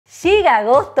Llega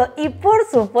agosto y por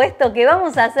supuesto que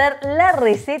vamos a hacer la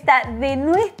receta de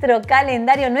nuestro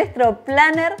calendario, nuestro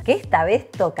planner, que esta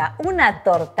vez toca una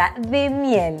torta de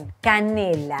miel,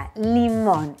 canela,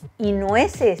 limón y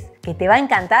nueces que te va a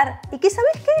encantar y que,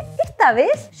 ¿sabes qué? Esta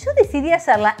vez yo decidí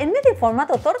hacerla en vez de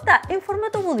formato torta, en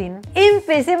formato budín.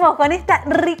 Empecemos con esta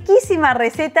riquísima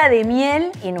receta de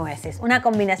miel y nueces, una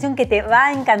combinación que te va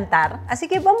a encantar. Así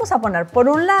que vamos a poner por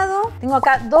un lado, tengo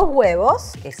acá 2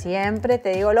 huevos, que siempre te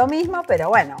digo lo mismo, pero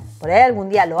bueno, por ahí algún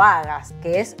día lo hagas,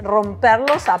 que es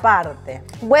romperlos aparte.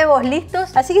 Huevos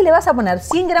listos, así que le vas a poner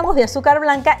 100 gramos de azúcar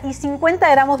blanca y 50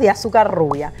 gramos de azúcar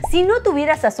rubia. Si no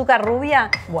tuvieras azúcar rubia,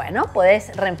 bueno,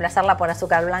 podés reemplazarla por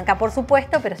azúcar blanca, por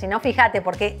supuesto, pero si no, fíjate,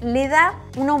 porque le da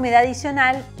una humedad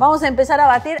adicional. Vamos a empezar a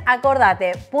batir,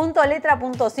 acordate, punto letra,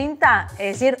 punto cinta,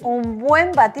 es decir, un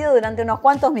buen batido durante unos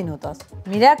cuantos minutos.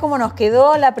 Mirá cómo nos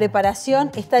quedó la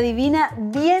preparación, está divina,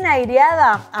 bien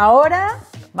aireada. Ahora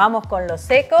vamos con los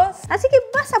secos. Así que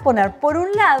vas a poner por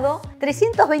un lado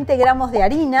 320 gramos de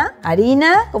harina.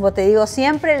 Harina, como te digo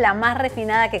siempre, la más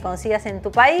refinada que consigas en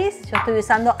tu país. Yo estoy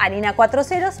usando harina 4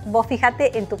 ceros. Vos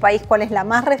fíjate en tu país cuál es la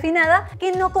más refinada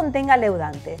que no contenga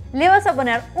leudante. Le vas a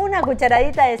poner una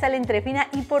cucharadita de sal entrefina.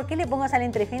 ¿Y por qué le pongo sal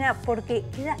entrefina? Porque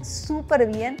queda súper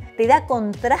bien, te da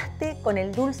contraste con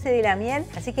el dulce de la miel.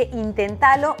 Así que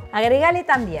intentalo. Agregale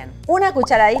también una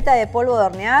cucharadita de polvo de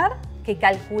hornear, que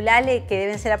calculale que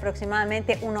deben ser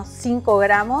aproximadamente unos 5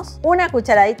 gramos. Una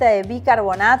cucharadita de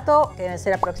bicarbonato, que deben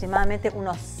ser aproximadamente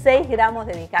unos 6 gramos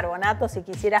de bicarbonato si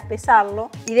quisieras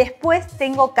pesarlo. Y después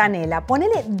tengo canela.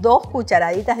 Ponele 2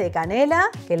 cucharaditas de canela,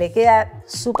 que le queda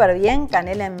súper bien,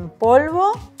 canela en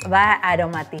polvo. Va a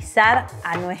aromatizar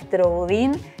a nuestro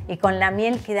budín y con la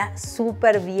miel queda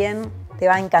súper bien, te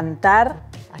va a encantar.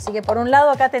 Así que por un lado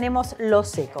acá tenemos los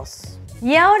secos.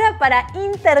 Y ahora, para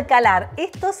intercalar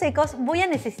estos secos, voy a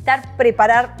necesitar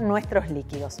preparar nuestros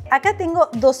líquidos. Acá tengo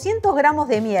 200 gramos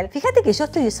de miel. Fíjate que yo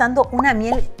estoy usando una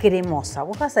miel cremosa.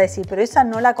 Vos vas a decir, pero esa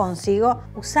no la consigo.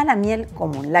 Usa la miel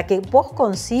común, la que vos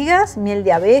consigas, miel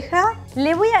de abeja.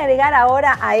 Le voy a agregar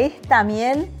ahora a esta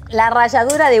miel la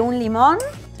ralladura de un limón.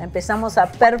 Empezamos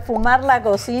a perfumar la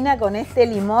cocina con este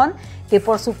limón, que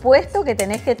por supuesto que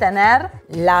tenés que tener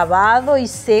lavado y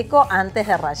seco antes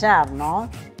de rallar, ¿no?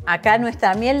 Acá a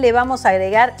nuestra miel le vamos a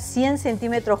agregar 100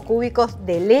 centímetros cúbicos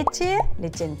de leche,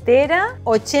 leche entera,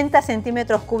 80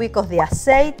 centímetros cúbicos de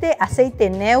aceite,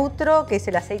 aceite neutro, que es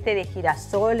el aceite de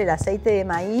girasol, el aceite de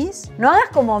maíz. No hagas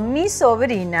como mi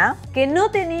sobrina, que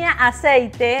no tenía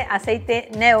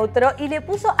aceite neutro, y le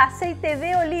puso aceite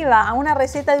de oliva a una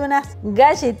receta de unas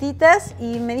galletitas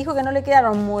y me dijo que no le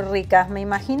quedaron muy ricas. Me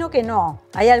imagino que no.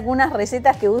 Hay algunas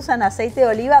recetas que usan aceite de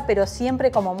oliva, pero siempre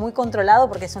como muy controlado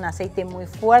porque es un aceite muy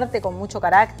fuerte, con mucho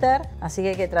carácter. Así que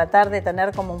hay que tratar de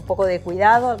tener como un poco de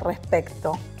cuidado al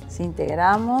respecto. Así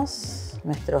integramos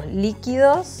nuestros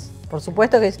líquidos. Por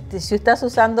supuesto que si estás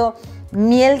usando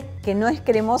miel que no es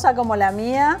cremosa como la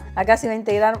mía, acá se va a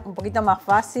integrar un poquito más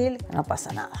fácil, no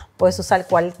pasa nada. Puedes usar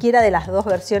cualquiera de las 2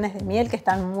 versiones de miel que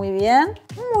están muy bien.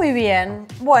 Muy bien.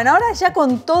 Bueno, ahora ya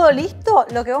con todo listo,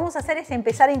 lo que vamos a hacer es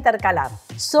empezar a intercalar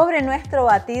sobre nuestro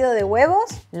batido de huevos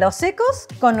los secos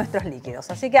con nuestros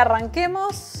líquidos. Así que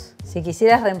arranquemos. Si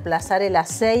quisieras reemplazar el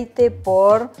aceite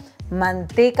por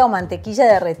manteca o mantequilla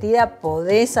derretida,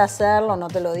 podés hacerlo, no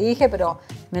te lo dije, pero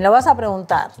me lo vas a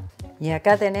preguntar. Y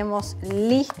acá tenemos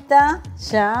lista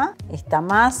ya esta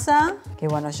masa, que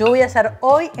bueno, yo voy a hacer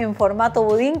hoy en formato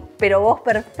budín, pero vos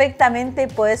perfectamente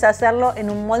podés hacerlo en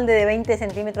un molde de 20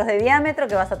 centímetros de diámetro,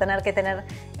 que vas a tener que tener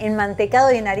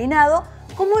enmantecado y enharinado,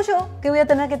 como yo, que voy a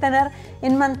tener que tener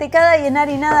enmantecada y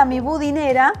enharinada mi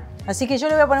budinera. Así que yo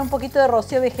le voy a poner un poquito de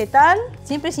rocío vegetal.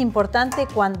 Siempre es importante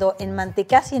cuando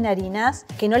enmantecás y enharinás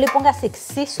que no le pongas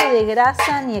exceso de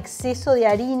grasa ni exceso de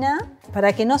harina,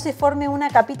 para que no se forme una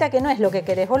capita que no es lo que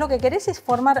querés. Vos lo que querés es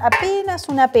formar apenas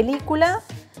una película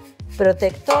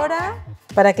protectora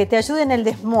para que te ayude en el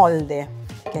desmolde.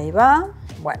 Que ahí va.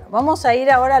 Bueno, vamos a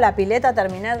ir ahora a la pileta a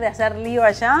terminar de hacer lío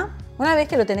allá. Una vez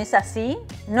que lo tenés así,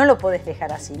 no lo podés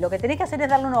dejar así. Lo que tenés que hacer es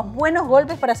darle unos buenos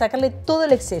golpes para sacarle todo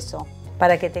el exceso,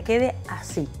 para que te quede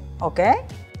así, ¿ok?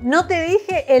 No te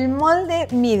dije, el molde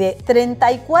mide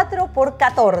 34 por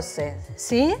 14,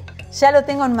 ¿sí? Ya lo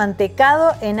tengo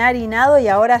enmantecado, enharinado y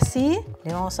ahora sí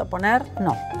le vamos a poner...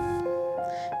 No,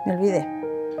 me olvidé.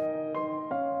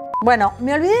 Bueno,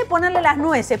 me olvidé de ponerle las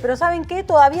nueces, pero ¿saben qué?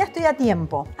 Todavía estoy a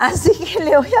tiempo. Así que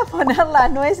le voy a poner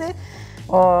las nueces.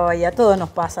 Oh, y a todos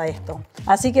nos pasa esto.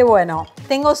 Así que bueno,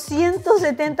 tengo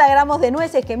 170 gramos de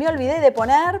nueces que me olvidé de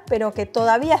poner, pero que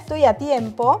todavía estoy a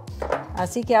tiempo.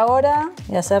 Así que ahora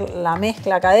voy a hacer la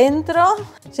mezcla acá adentro.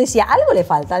 Yo decía, algo le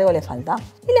falta, algo le falta.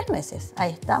 Y las nueces,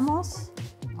 ahí estamos.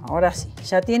 Ahora sí,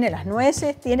 ya tiene las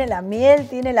nueces, tiene la miel,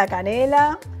 tiene la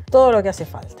canela, todo lo que hace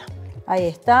falta. Ahí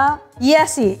está. Y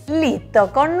así,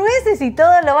 listo. Con nueces y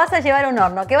todo lo vas a llevar a un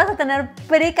horno que vas a tener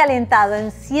precalentado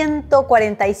en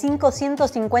 145,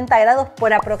 150 grados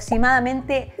por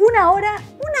aproximadamente una hora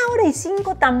y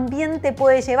 5 también te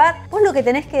puede llevar. Vos lo que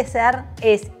tenés que hacer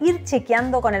es ir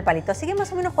chequeando con el palito. Así que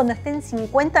más o menos cuando estén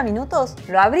 50 minutos,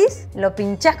 lo abrís, lo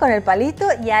pinchás con el palito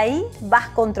y ahí vas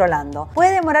controlando.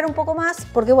 Puede demorar un poco más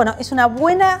porque, bueno, es una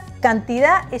buena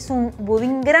cantidad, es un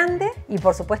budín grande y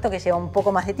por supuesto que lleva un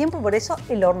poco más de tiempo, por eso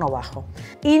el horno bajo.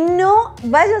 Y no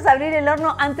vayas a abrir el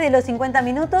horno antes de los 50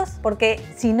 minutos porque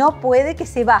si no puede que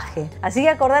se baje. Así que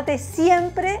acordate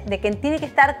siempre de que tiene que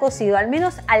estar cocido al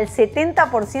menos al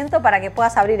 70% para que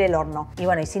puedas abrir el horno. Y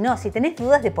bueno, y si no, si tenés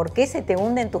dudas de por qué se te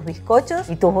hunden tus bizcochos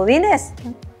y tus budines,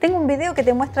 tengo un video que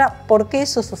te muestra por qué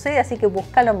eso sucede, así que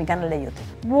búscalo en mi canal de YouTube.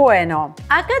 Bueno,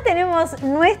 acá tenemos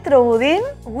nuestro budín.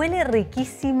 Huele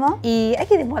riquísimo y hay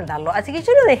que desmoldarlo. Así que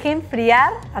yo lo dejé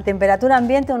enfriar a temperatura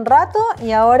ambiente un rato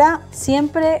y ahora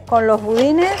siempre con los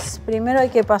budines, primero hay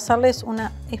que pasarles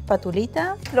una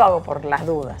espatulita. Lo hago por las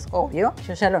dudas, obvio.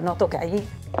 Yo ya lo noto que ahí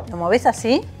lo moves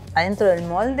así, adentro del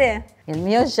molde. El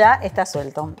mío ya está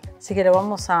suelto. Así que lo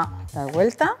vamos a dar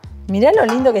vuelta. Mirá lo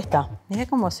lindo que está. Mirá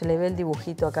cómo se le ve el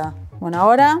dibujito acá. Bueno,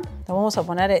 ahora lo vamos a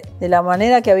poner de la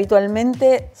manera que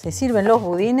habitualmente se sirven los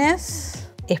budines.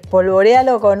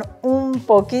 Espolvorealo con un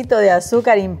poquito de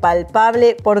azúcar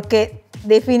impalpable porque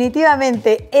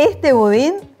definitivamente este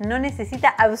budín no necesita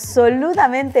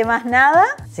absolutamente más nada.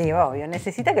 Sí, obvio,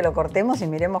 necesita que lo cortemos y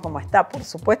miremos cómo está. Por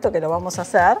supuesto que lo vamos a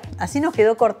hacer. Así nos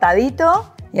quedó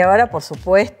cortadito. Y ahora, por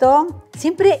supuesto,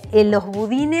 siempre en los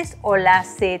budines o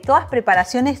todas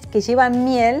preparaciones que llevan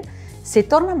miel se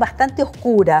tornan bastante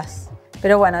oscuras.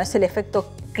 Pero bueno, es el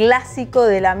efecto clásico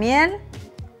de la miel.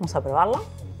 Vamos a probarlo.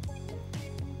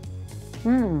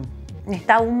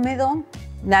 Está húmedo.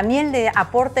 La miel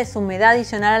aporta esa humedad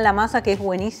adicional a la masa que es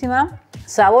buenísima.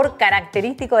 Sabor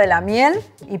característico de la miel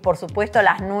y por supuesto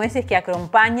las nueces que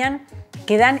acompañan,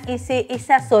 que dan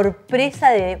esa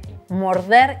sorpresa de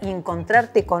morder y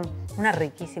encontrarte con una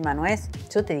riquísima nuez.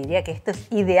 Yo te diría que esto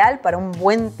es ideal para un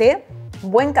buen té,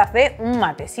 un buen café, un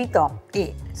matecito.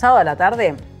 Y sábado a la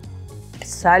tarde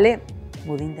sale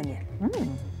budín de miel.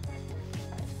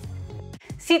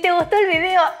 Si te gustó el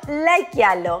video,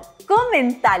 likealo,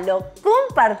 comentalo,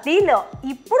 compartilo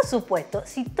y por supuesto,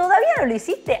 si todavía no lo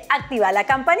hiciste, activa la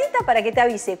campanita para que te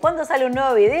avise cuando sale un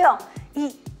nuevo video.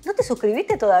 Y ¿no te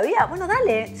suscribiste todavía? Bueno,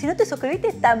 dale. Si no te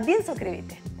suscribiste, también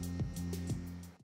suscríbete.